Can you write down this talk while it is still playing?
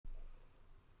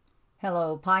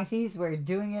Hello, Pisces. We're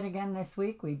doing it again this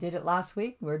week. We did it last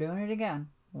week. We're doing it again.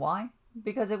 Why?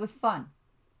 Because it was fun.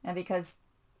 And because.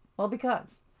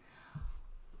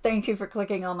 Thank you for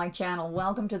clicking on my channel.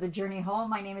 Welcome to the journey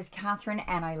home. My name is Catherine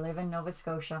and I live in Nova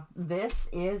Scotia. This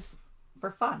is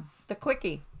for fun. The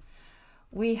quickie.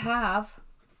 We have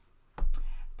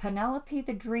Penelope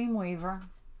the Dreamweaver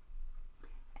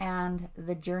and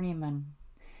the Journeyman.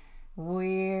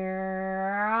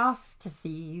 We're off to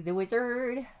see the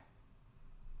wizard.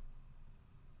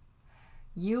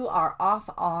 You are off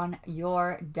on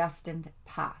your destined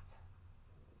path.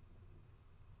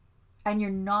 And you're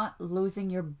not losing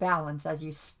your balance as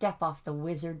you step off the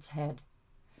wizard's head.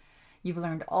 You've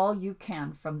learned all you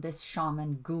can from this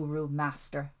shaman guru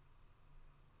master.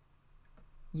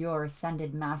 Your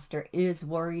ascended master is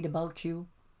worried about you.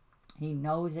 He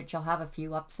knows that you'll have a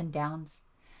few ups and downs,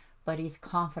 but he's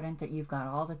confident that you've got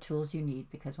all the tools you need,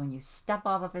 because when you step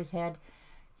off of his head,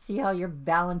 see how you're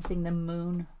balancing the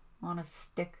moon on a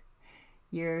stick?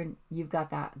 You've got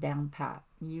that down pat.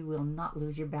 You will not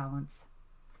lose your balance.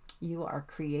 You are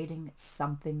creating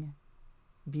something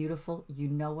beautiful. You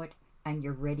know it, and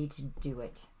you're ready to do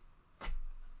it.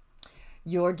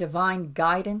 Your divine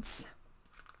guidance.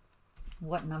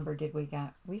 What number did we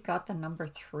get? We got the number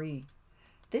 3.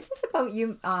 This is about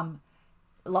you,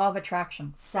 law of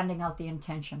attraction, sending out the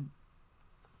intention.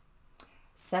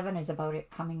 7 is about it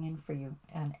coming in for you,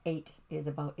 and 8 is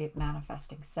about it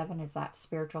manifesting. 7 is that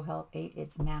spiritual help. 8,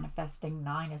 it's manifesting.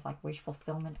 9 is like wish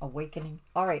fulfillment, awakening.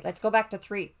 All right, let's go back to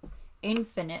 3.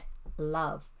 Infinite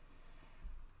love.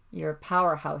 You're a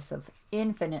powerhouse of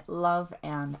infinite love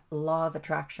and law of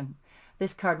attraction.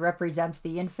 This card represents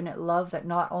the infinite love that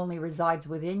not only resides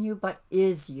within you, but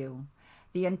is you.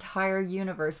 The entire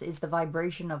universe is the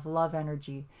vibration of love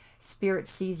energy. Spirit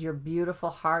sees your beautiful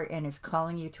heart and is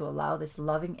calling you to allow this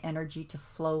loving energy to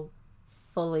flow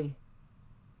fully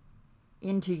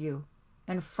into you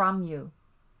and from you.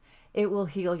 It will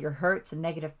heal your hurts and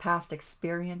negative past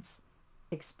experiences,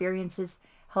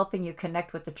 helping you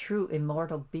connect with the true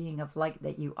immortal being of light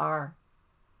that you are.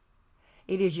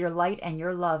 It is your light and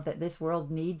your love that this world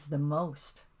needs the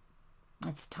most.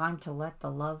 It's time to let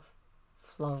the love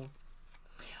flow.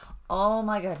 Oh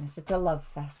my goodness, it's a love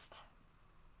fest.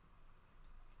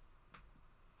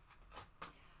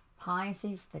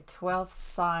 Pisces, the 12th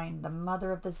sign, the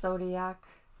mother of the Zodiac,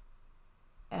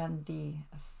 and the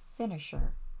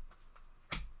finisher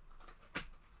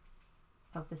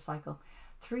of the cycle.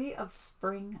 3 of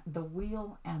spring, the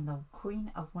wheel, and the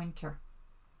queen of winter.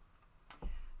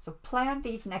 So plan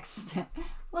these next,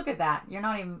 look at that. You're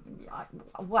not even,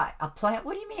 what, a plan?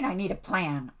 What do you mean I need a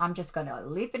plan? I'm just going to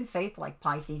leap in faith like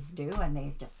Pisces do, and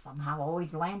they just somehow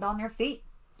always land on their feet.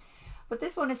 But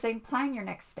this one is saying plan your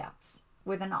next steps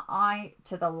with an eye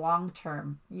to the long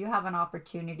term. You have an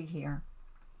opportunity here.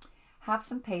 Have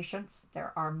some patience.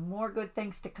 There are more good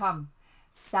things to come.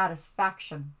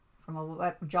 Satisfaction from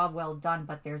a job well done,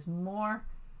 but there's more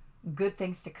good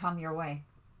things to come your way.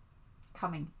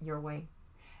 Coming your way.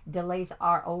 Delays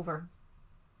are over.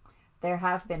 There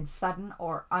has been sudden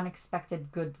or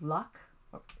unexpected good luck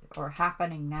or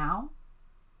happening now.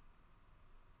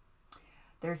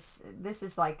 This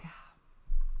is like,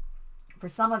 for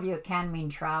some of you it can mean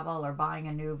travel or buying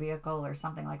a new vehicle or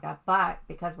something like that, but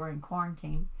because we're in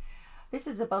quarantine, this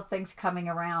is about things coming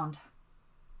around.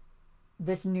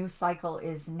 This new cycle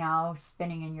is now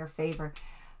spinning in your favor.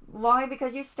 Why?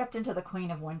 Because you stepped into the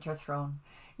Queen of Winter throne.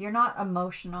 You're not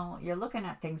emotional. You're looking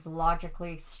at things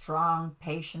logically, strong,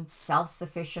 patient,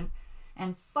 self-sufficient,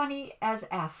 and funny as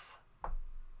F.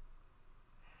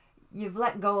 You've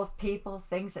let go of people,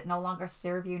 things that no longer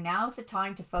serve you. Now's the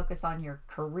time to focus on your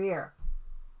career.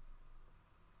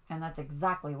 And that's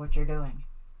exactly what you're doing.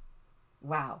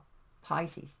 Wow.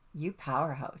 Pisces, you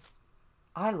powerhouse.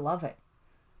 I love it.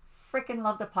 Freaking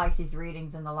love the Pisces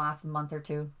readings in the last month or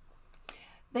 2.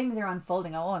 Things are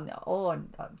unfolding. And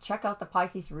check out the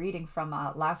Pisces reading from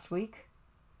last week.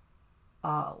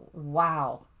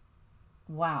 Wow.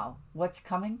 What's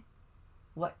coming?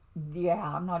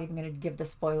 Yeah, I'm not even going to give the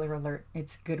spoiler alert.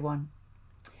 It's a good one.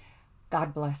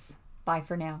 God bless. Bye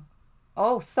for now.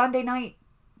 Oh, Sunday night.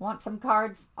 Want some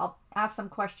cards? I'll ask some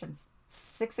questions.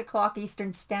 6 o'clock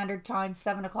Eastern Standard Time,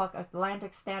 7 o'clock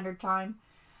Atlantic Standard Time.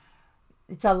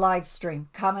 It's a live stream.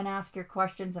 Come and ask your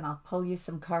questions and I'll pull you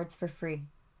some cards for free.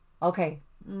 Okay.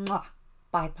 Mwah.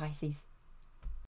 Bye, Pisces.